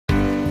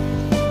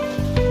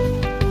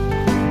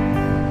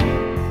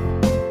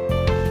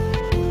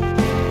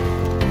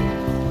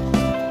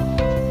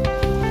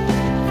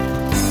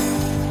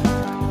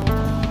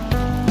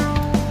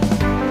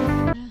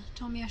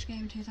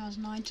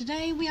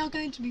are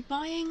going to be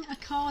buying a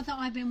car that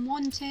I've been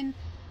wanting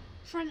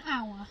for an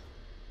hour,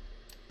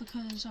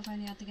 because I've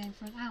only had the game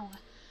for an hour.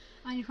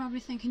 And you're probably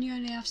thinking you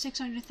only have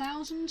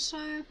 600,000,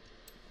 so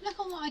look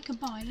at what I could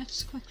buy.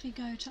 Let's quickly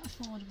go to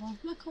affordable.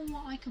 Look at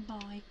what I could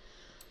buy.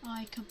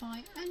 I could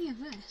buy any of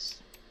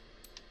this.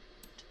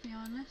 To be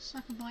honest,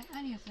 I could buy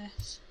any of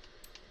this.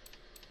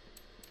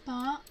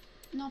 But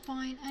not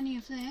buying any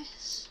of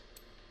this.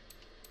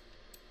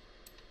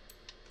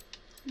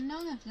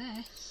 None of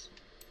this.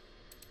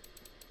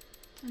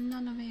 And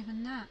none of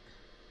even that.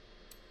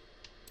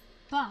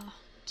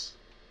 But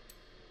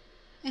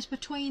it's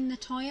between the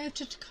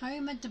Toyota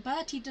Tacoma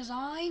deberti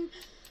design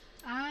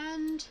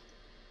and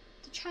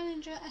the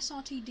Challenger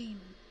SRT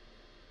Demon.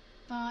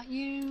 But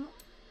you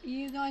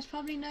guys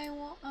probably know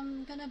what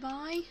I'm gonna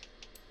buy.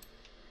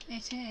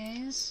 It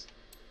is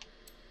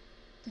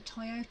the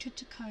Toyota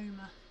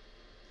Tacoma.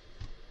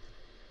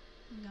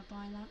 I'm gonna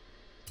buy that.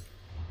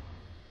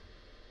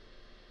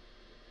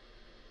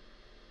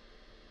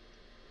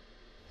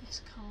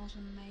 This car's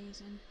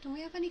amazing. Do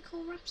we have any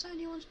cool wraps that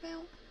anyone's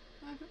built?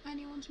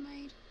 Anyone's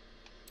made?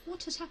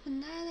 What has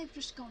happened there? They've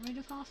just got rid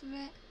of half of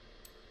it.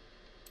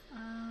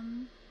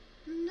 No,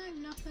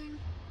 nothing.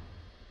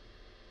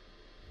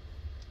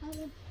 Oh,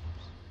 oops.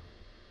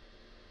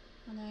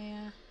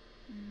 And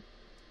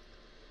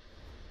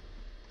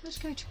let's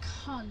go to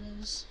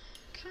colours.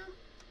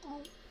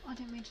 Oh, I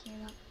didn't mean to do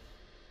that.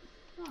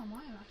 Oh, I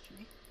might have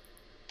actually.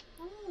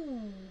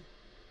 Oh.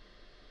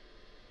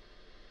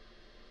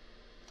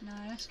 No,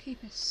 let's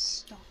keep it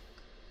stock.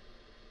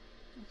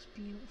 Looks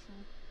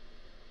beautiful.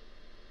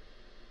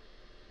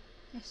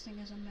 This thing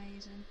is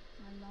amazing.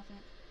 I love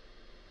it.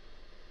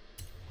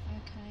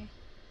 Okay.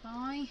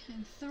 Buy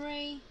in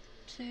 3,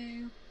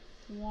 2,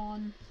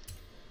 1.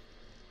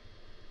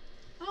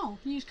 Oh,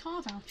 use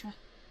car voucher.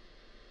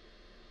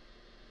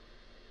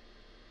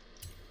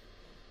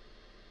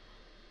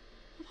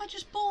 Have I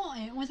just bought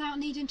it without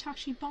needing to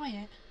actually buy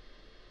it?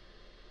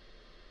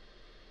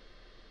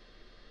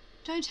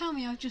 Don't tell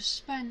me I've just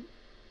spent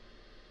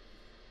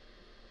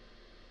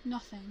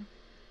nothing.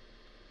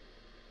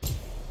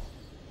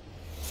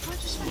 I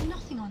just spent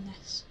nothing on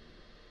this.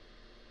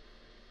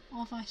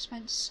 Or have I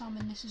spent some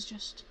and this is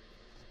just...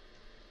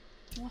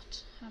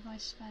 What have I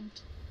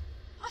spent?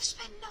 I've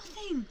spent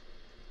nothing!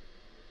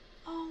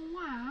 Oh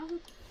wow.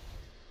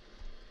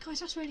 Guys,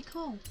 that's really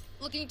cool.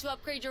 Looking to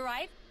upgrade your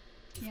ride?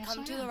 Yes,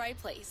 Come to the right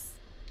place.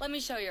 Let me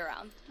show you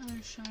around.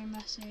 Oh, show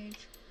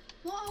message.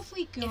 What have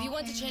we got? If you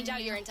want to change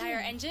out your entire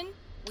engine,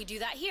 we do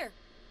that here.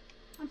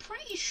 I'm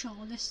pretty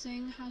sure this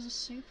thing has a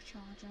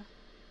supercharger.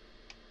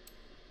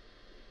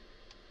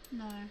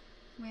 No,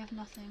 we have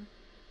nothing.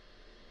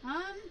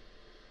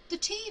 The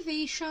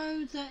TV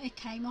show that it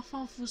came off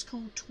of was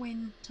called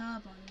Twin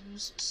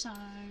Turbos, so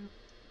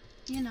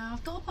you know,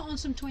 I've got to put on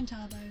some twin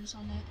turbos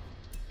on it.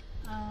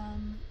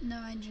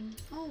 No engine.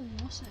 Oh,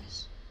 what's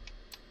this?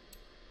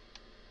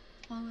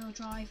 All-wheel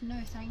drive.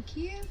 No, thank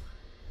you.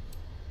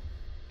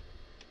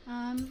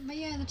 But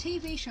yeah, the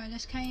TV show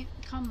this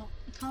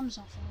comes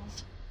off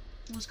of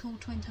was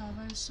called Twin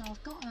Turbos, so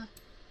I've got to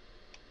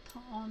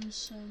put on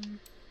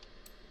some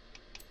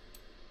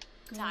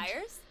good...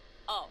 Tires?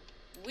 Oh,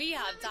 we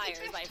have tires,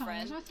 my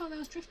friend. I thought there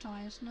was drift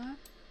tires. No.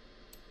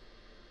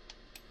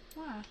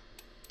 Where?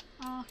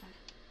 Oh, okay.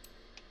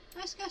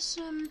 Let's get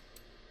some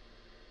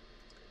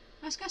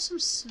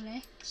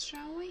slicks,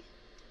 shall we?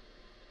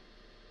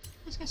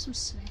 Let's get some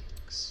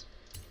slicks.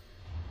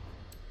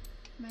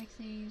 Make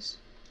these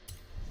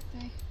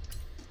thick.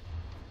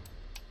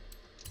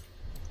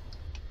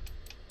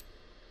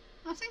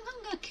 I think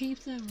I'm gonna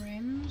keep the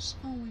rims.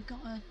 Oh, we've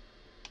got a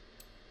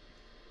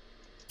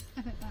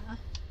bit better.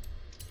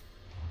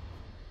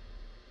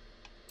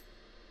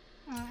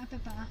 Alright, a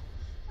bit better.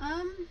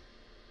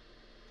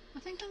 I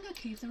think I'm gonna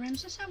keep the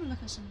rims. Let's have a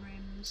look at some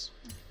rims.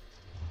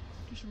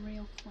 Just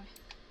real quick.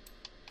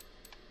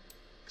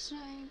 Because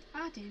I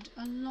added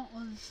a lot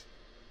of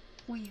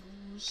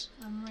wheels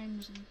and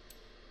rims and...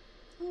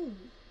 Ooh.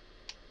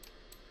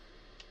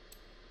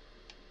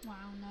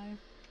 Wow, no.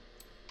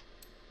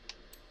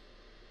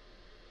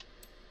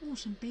 Oh,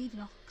 some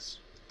beadlocks.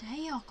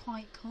 They are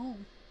quite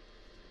cool.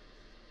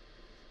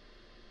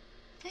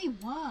 They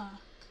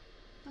work.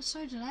 But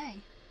so do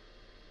they.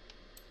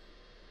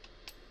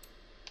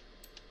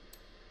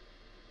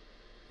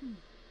 Ooh,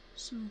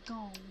 some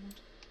gold.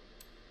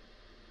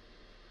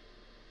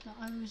 The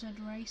OZ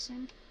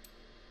Racing.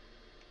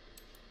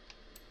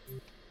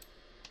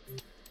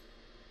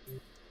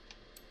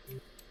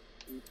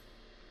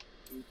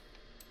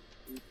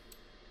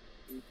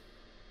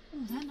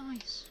 Oh, they're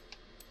nice.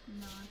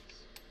 Nice.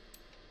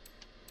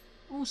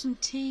 Oh, some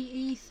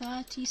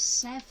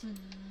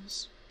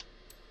TE37s.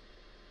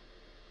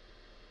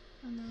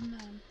 And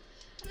then,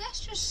 let's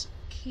just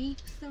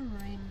keep the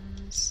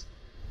rims.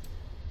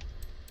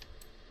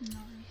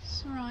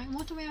 Nice. Right,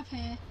 what do we have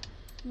here?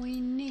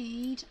 We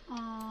need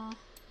our...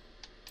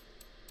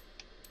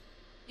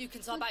 You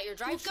can swap out your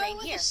drivetrain here. We'll go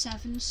with a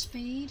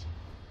 7-speed.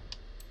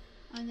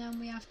 And then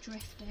we have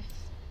drift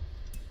diff.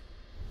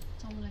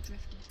 So I want a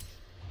drift diff.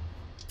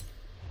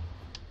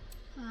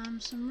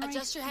 Some race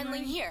Adjust your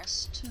handling here.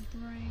 brakes to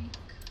brake.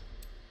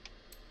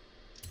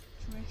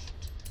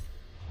 Drift.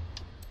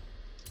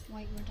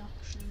 Weight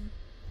reduction.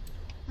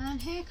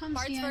 And here comes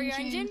Parts the for your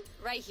engine,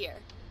 right here.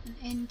 An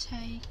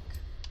intake.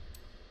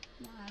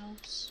 What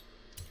else?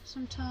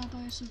 Some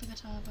turbos, some bigger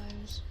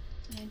turbos.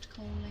 An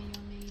intercooler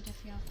you'll need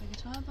if you have bigger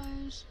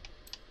turbos.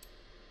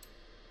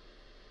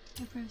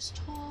 Improves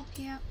torque,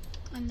 yep.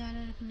 And then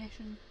air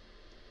condition.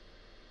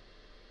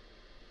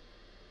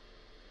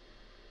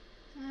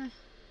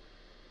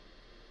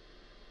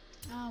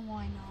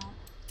 Why not?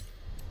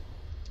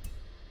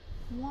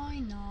 Why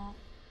not?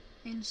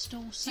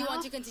 Install Do stuff. you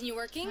want to continue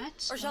working?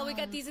 Or shall we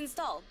get these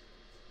installed?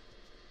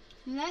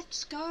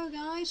 Let's go,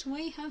 guys.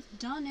 We have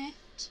done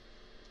it.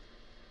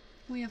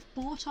 We have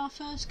bought our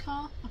first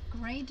car,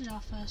 upgraded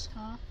our first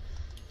car.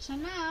 So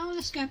now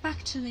let's go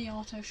back to the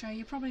auto show.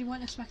 You probably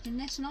weren't expecting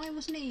this, and I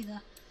wasn't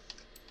either.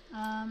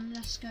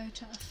 Let's go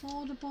to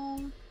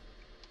affordable.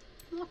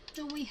 What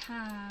do we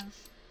have?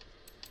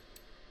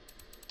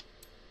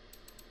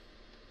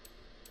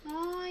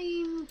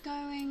 I'm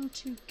going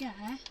to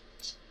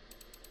get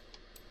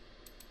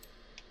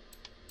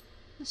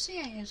the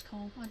C8 is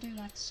cool. I do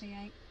like the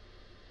C8.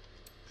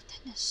 But then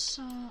there's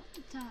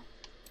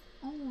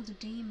oh, the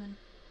Demon.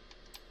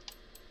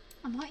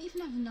 I might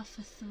even have enough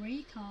for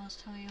 3 cars,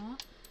 tell you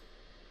what.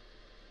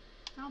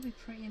 That'll be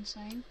pretty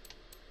insane.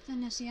 Then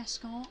there's the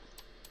Escort.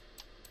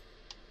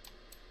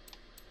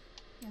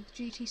 You have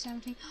the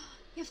GT70.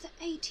 You have the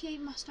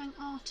 88 Mustang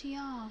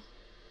RTR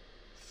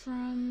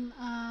from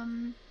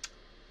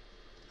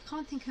I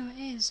can't think who it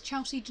is.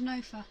 Chelsea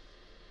Denofa.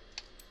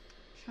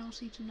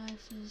 Chelsea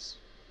Denofa's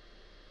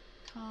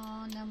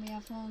car, and then we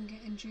have Ron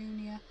Gittin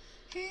Jr.,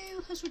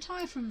 who has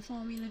retired from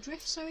Formula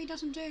Drift, so he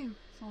doesn't do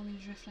Formula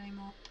Drift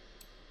anymore.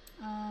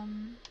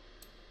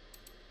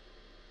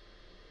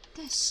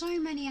 There's so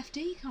many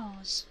FD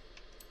cars.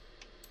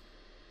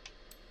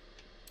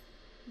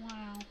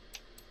 Wow.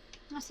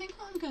 I think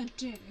what I'm going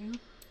to do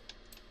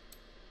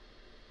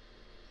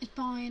is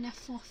buy an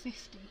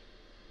F450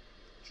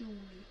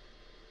 jewellery.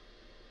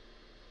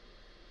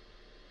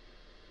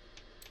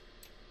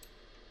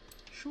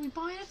 Should we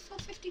buy an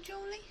F450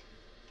 jewellery?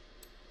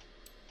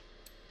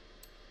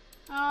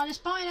 Let's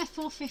buy an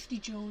F450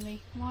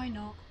 jewellery. Why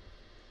not?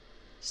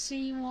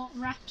 See what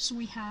wraps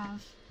we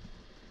have.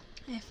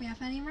 If we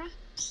have any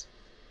wraps.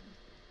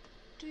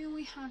 Do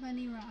we have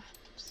any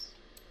wraps?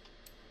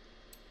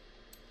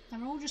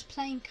 They're all just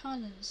plain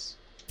colours.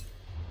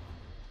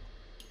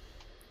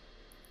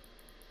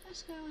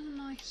 Let's go with a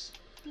nice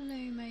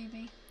blue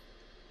maybe.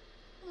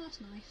 Oh, that's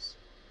nice.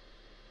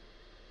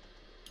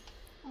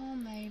 Or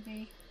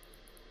maybe.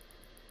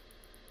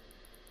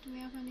 Do we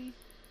have any?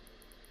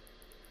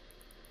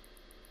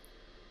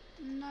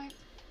 No.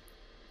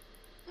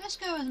 Let's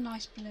go with a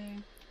nice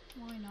blue.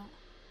 Why not?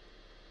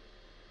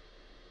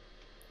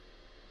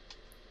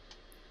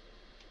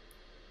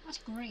 That's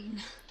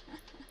green.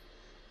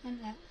 Isn't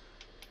it?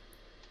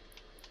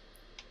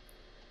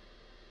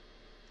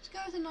 Let's go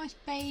with a nice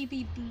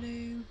baby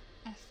blue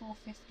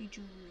F450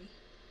 jewellery.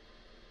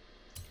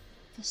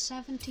 For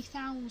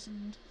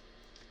 70,000.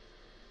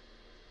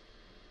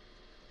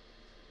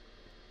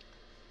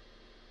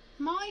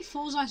 My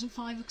Forza Horizon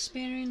 5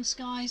 experience,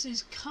 guys,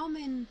 is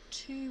coming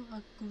to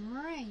a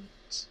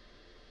great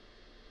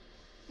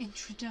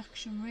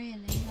introduction,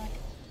 really. Like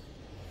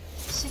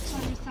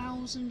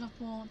 600,000. I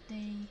bought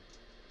the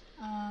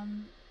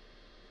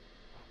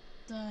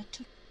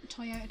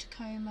Toyota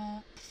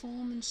Tacoma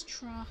performance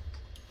truck.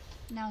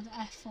 Now the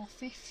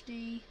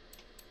F450.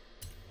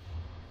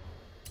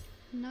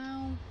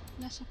 Now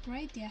let's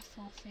upgrade the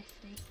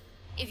F450.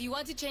 If you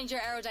want to change your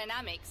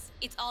aerodynamics,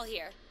 it's all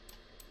here.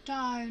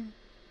 Don't.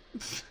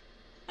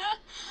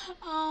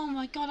 Oh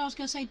my god, I was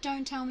going to say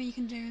don't tell me you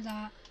can do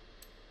that.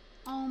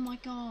 Oh my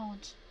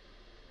god.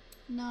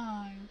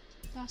 No.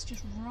 That's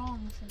just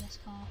wrong for this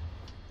car.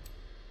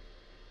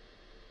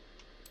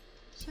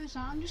 So is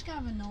that. I'm just going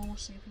to have a normal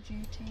Super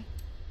Duty.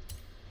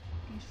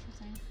 Beautiful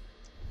thing.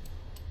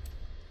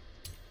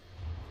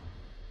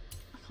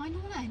 I kind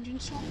of want an engine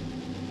swap.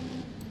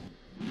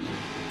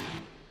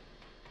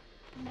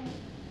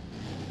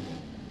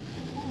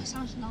 Oh, it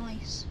sounds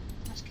nice.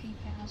 Let's keep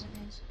it as it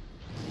is.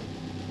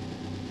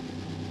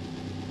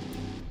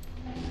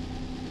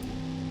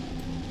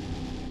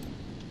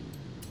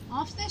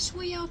 After this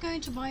we are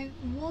going to buy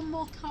one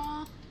more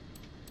car.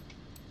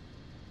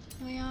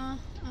 We are,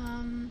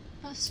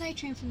 but stay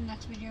tuned for the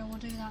next video. We'll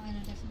do that in a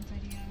different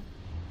video.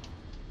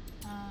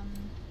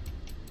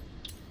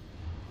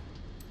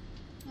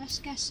 Let's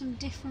get some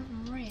different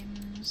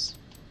rims.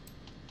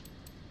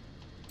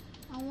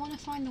 I want to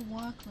find the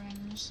work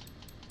rims.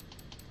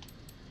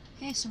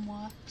 Here's some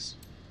works.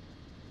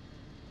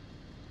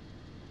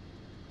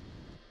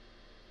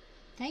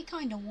 They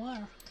kind of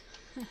work.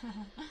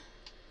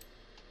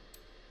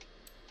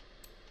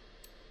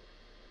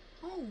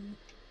 Oh.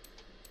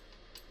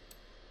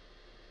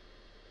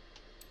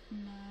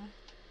 No.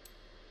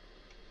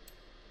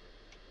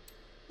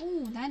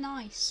 Oh, they're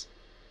nice.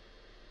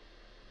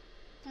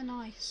 They're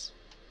nice.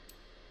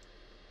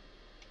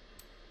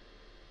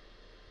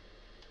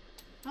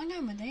 I'm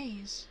going with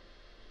these.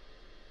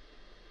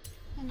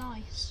 They're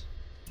nice.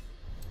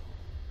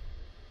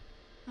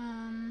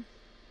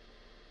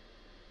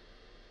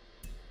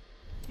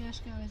 Yeah, let's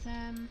go with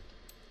them.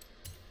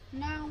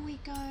 Now we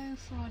go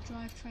for our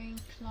drivetrain,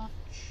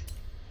 clutch,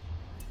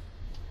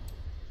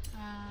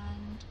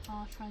 and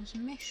our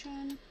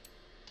transmission.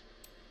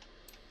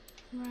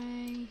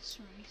 Race.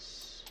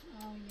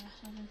 Oh yes,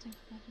 I don't think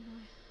I better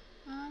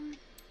buy.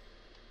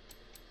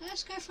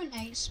 Let's go for an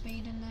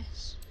 8-speed in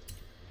this.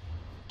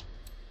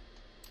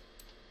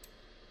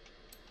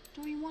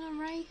 Do we want a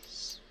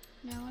race?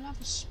 No, I'll have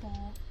a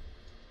sport.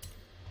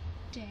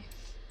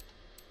 Diff.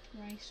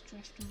 Race,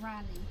 drift,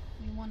 rally.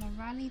 We want a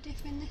rally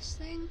diff in this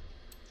thing.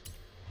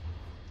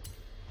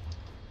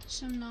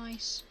 Some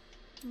nice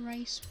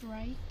race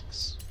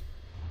brakes.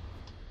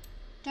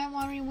 Don't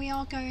worry, we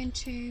are going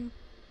to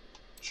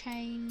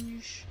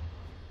change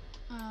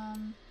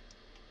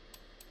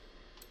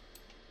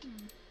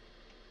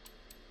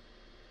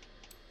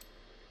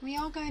we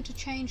are going to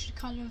change the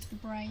colour of the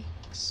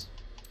brakes.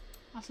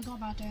 I forgot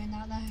about doing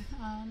that though.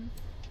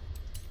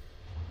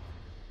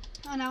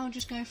 And I'll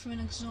just go for an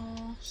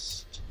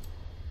exhaust.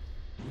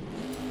 I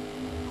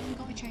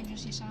forgot it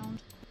changes your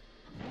sound.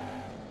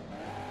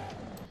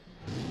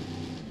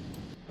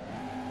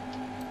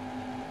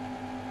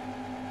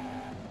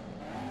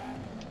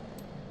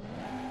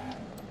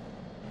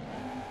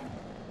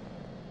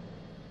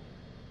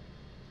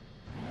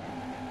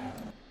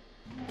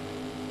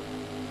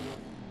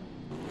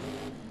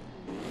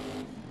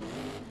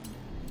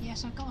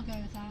 Yes, I've got to go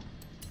with that.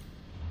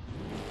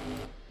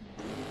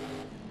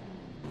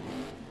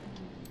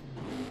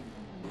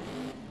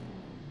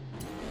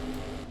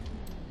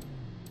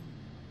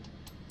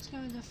 Let's go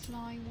with the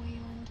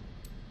flywheel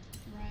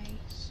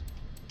race.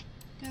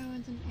 Go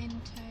with an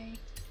intake.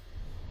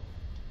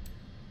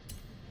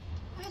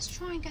 Let's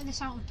try and get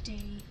this out of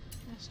D.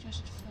 Let's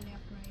just fully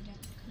upgrade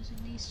it because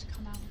it needs to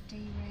come out of D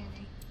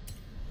really.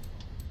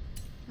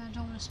 I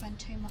don't want to spend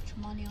too much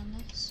money on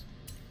this.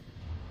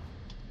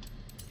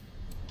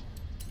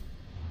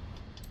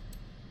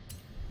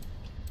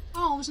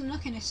 Oh, I wasn't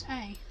looking at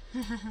A.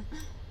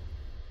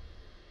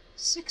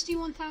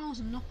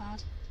 61,000, not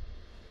bad.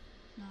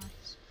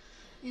 Nice.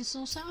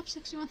 Install setup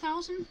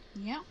 61,000?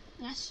 Yep,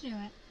 let's do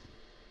it.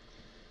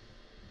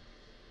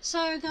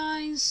 So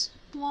guys,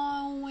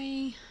 while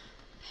we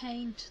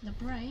paint the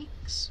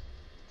brakes,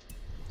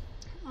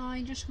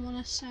 I just want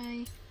to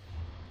say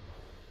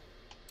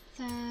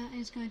there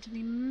is going to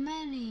be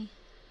many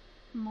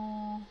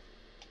more.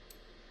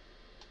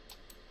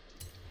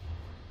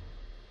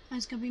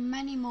 There's going to be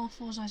many more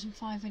Forza Horizon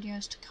 5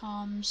 videos to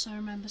come, so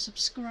remember,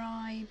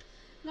 subscribe,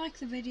 like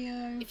the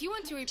video. If you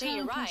want to repaint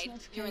your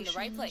ride, you're in the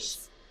right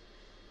place.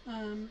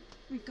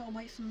 We've got to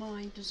wait for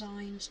my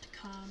designs to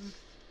come.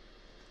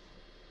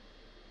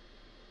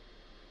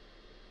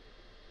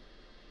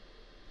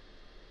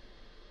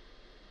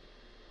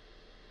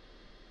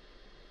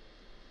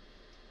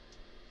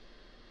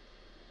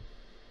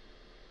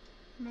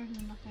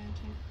 I'm not going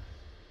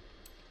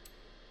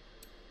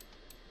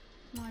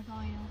to. My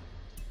vinyl.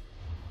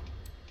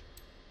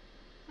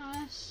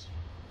 Nice.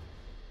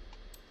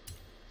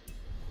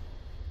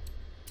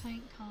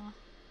 Paint car.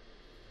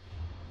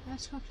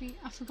 Let's quickly.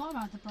 I forgot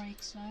about the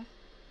brakes though.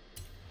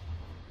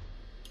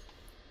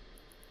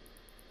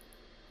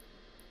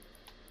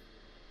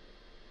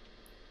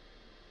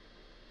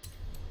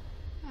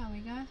 There we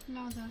go.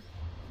 Now the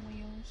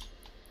wheels.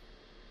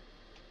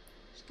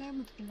 Let's go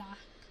with black.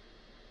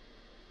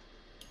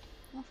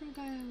 What if we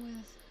go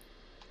with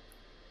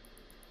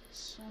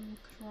some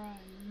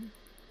chrome?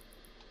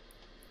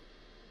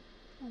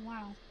 Oh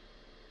wow,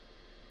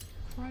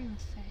 chrome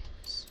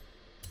fits.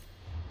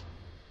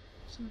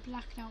 Some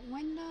blacked out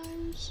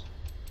windows.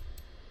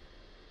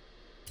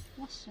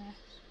 What's this?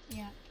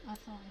 Yeah, I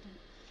thought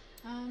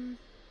I didn't.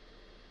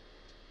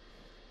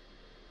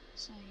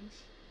 Save.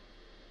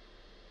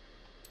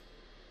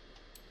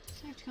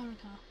 Save to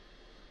current car.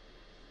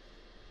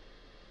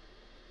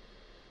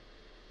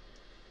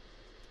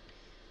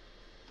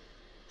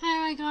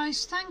 Anyway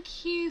guys,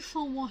 thank you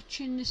for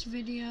watching this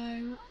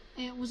video.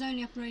 It was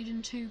only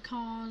upgrading 2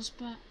 cars,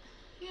 but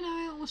you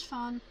know, it was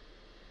fun.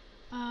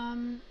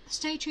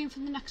 Stay tuned for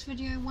the next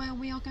video where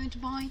we are going to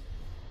buy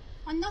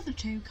another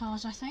 2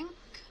 cars, I think.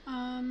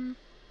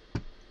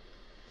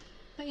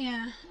 But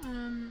yeah,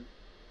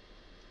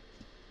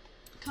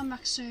 come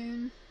back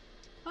soon.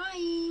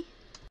 Bye!